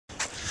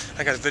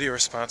I got a video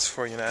response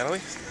for you,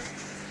 Natalie.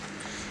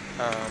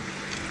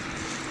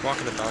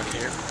 Walking the dog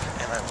here,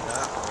 and I'm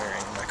not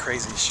wearing my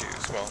crazy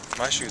shoes. Well,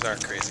 my shoes are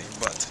crazy,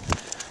 but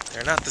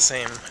they're not the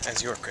same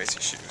as your crazy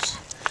shoes.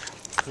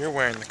 You're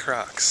wearing the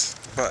Crocs,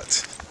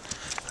 but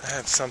I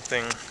have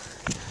something,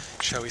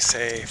 shall we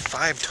say,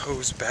 5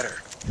 toes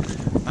better.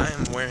 I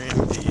am wearing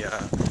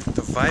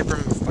the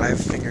Vibram Five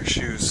Fingers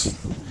shoes,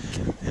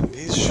 and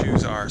these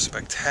shoes are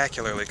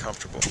spectacularly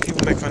comfortable.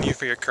 People make fun of you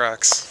for your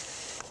Crocs.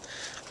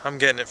 I'm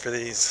getting it for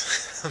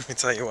these. Let me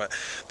tell you what,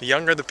 the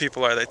younger the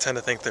people are, they tend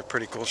to think they're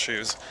pretty cool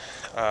shoes.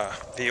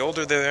 The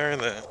older they're,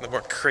 the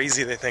more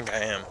crazy they think I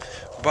am.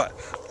 But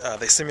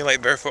they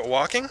simulate barefoot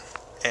walking,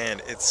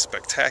 and it's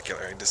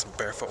spectacular. I do some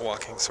barefoot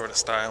walking sort of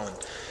style, and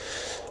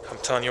I'm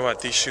telling you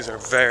what, these shoes are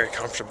very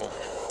comfortable.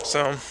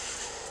 So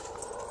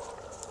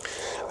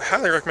I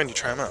highly recommend you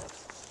try them out.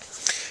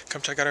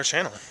 Come check out our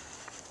channel.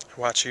 I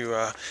watch you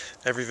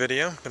every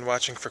video. Been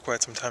watching for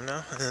quite some time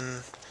now,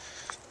 and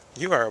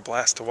you are a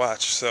blast to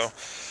watch. So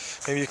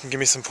maybe you can give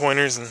me some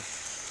pointers and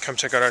come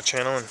check out our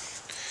channel, and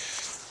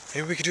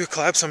maybe we could do a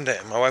collab someday.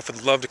 My wife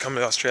would love to come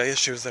to Australia.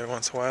 She was there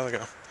once a while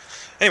ago.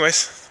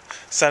 Anyways,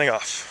 signing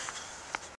off.